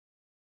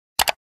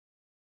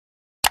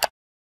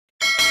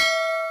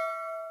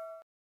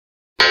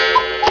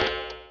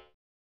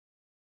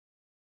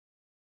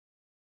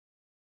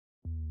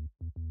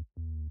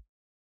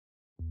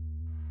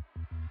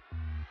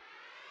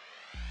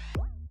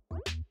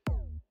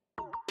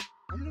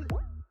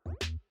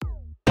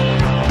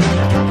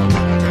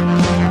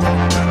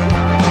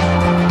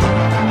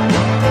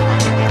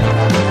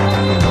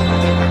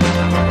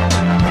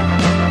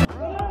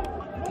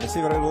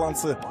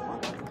норвежцы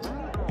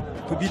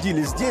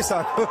победили здесь,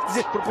 а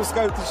здесь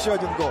пропускают еще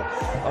один гол.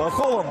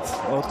 Холланд,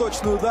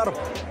 точный удар.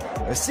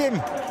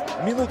 7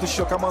 минут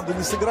еще команды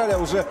не сыграли, а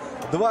уже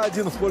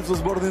 2-1 в пользу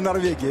сборной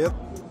Норвегии.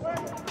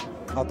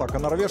 Атака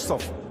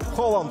норвежцев.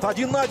 Холланд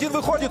 1 на 1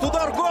 выходит,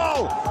 удар,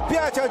 гол!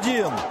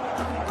 5-1.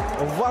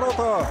 В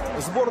ворота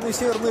сборной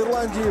Северной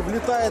Ирландии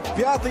влетает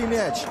 5-й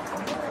мяч.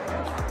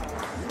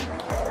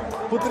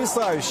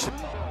 Потрясающе.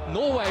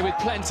 Norway with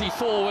plenty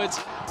forward.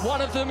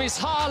 One of them is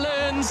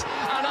Haaland,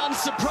 and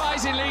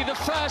unsurprisingly, the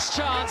first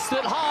chance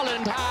that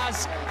Haaland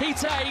has, he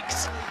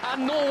takes,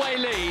 and Norway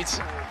lead.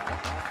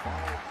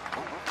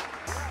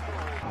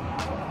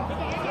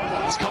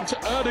 It's come to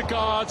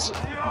Ødegaard,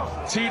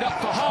 teed up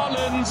for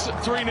Haaland,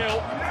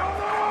 3-0.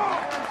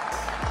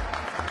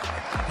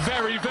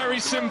 Very, very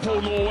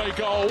simple Norway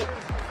goal.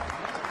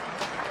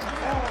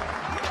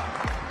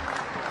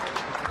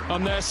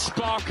 And their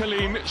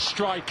sparkling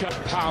striker,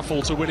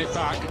 powerful to win it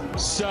back.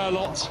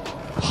 Sørloth,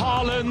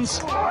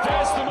 Haaland,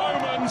 there's the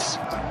moment.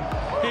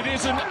 It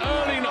is an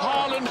Erling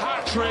Haaland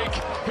hat-trick,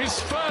 his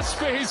first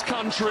for his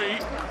country.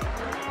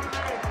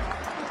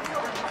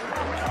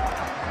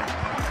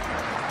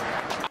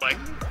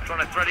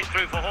 Trying to thread it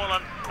through for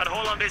Haaland, and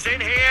Haaland is in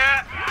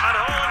here, and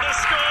Haaland has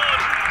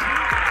scored.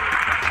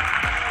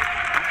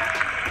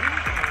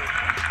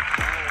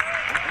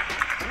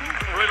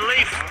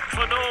 Relief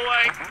for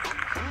Norway.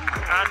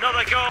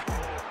 Another goal.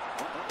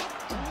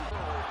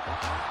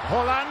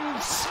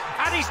 Haaland,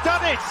 and he's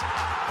done it.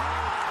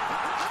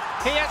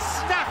 He has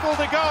snaffled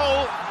a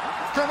goal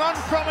from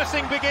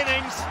unpromising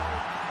beginnings.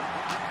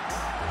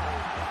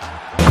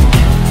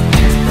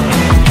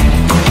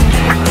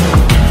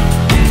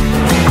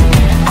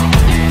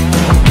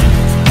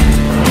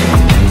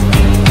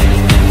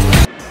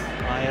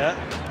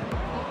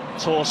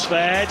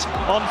 Torsved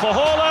on for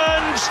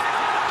Haaland.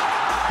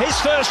 His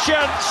first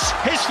chance,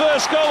 his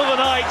first goal of the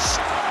night,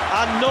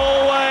 and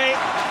Norway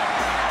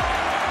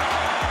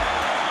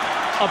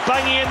are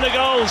banging in the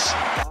goals.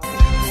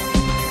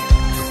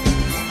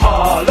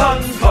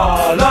 Haaland,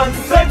 Haaland,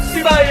 selbst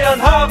die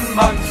Bayern haben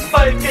Angst,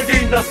 bald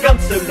gewinnt das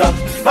ganze Land.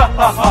 Ha,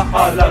 ha, ha,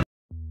 Haaland.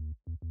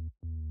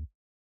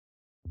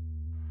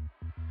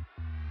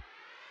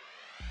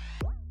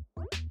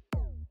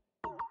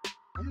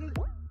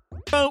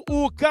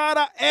 O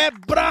cara é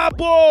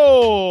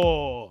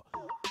brabo!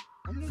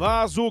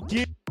 Faz o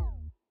que...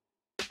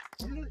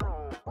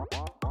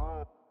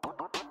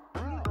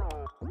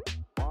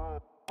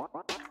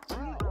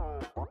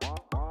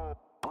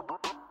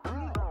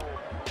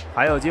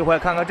 还有机会，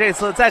看看这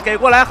次再给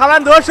过来，哈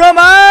兰德射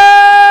门，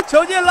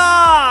球进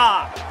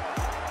了！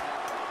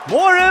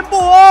魔人布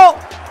欧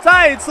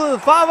再次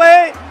发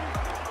威，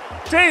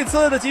这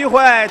次的机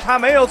会他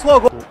没有错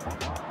过。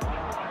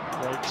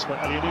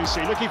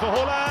 Looking for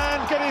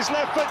Haaland, get his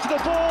left foot to the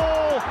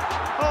ball.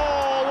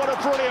 Oh, what a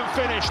brilliant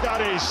finish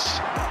that is.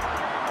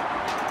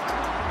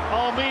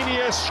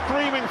 Armenia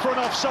screaming for an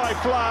offside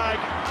flag.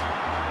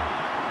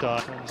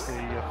 Comes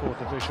the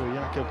fourth official,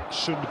 Jakob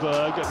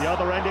Sundberg. At the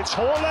other end, it's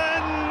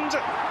Haaland.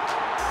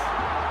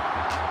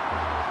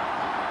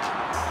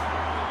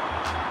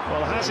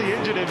 Well, has he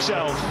injured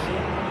himself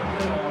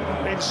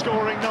in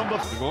scoring number?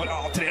 Går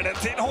avtrer den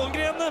til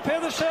Holmgren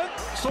Pedersen.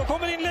 Så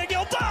kommer innlegget,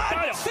 og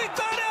der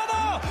sitter det da!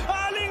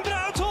 Erling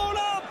Braut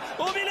Haaland,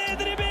 og vi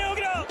leder i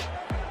Beograd.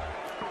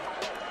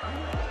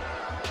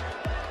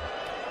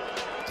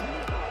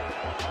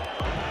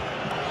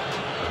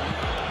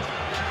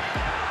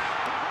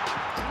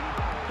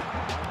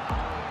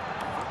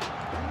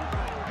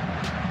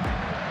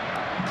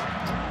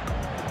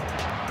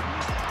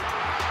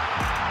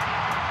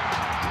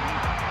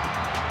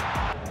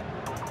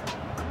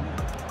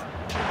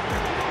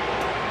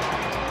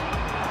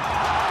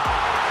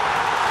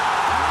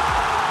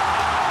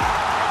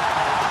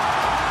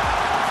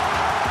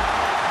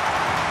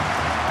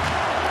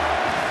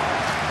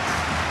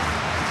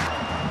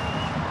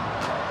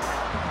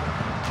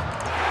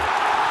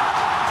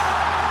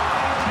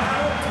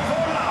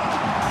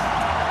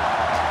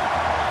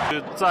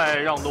 再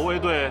让挪威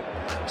队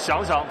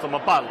想想怎么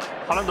办了。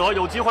哈兰德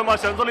有机会吗？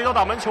选择了一脚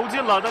打门，球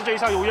进了，但这一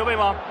下有越位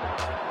吗？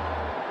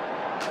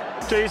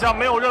这一下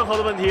没有任何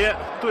的问题，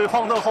对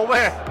方的后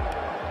卫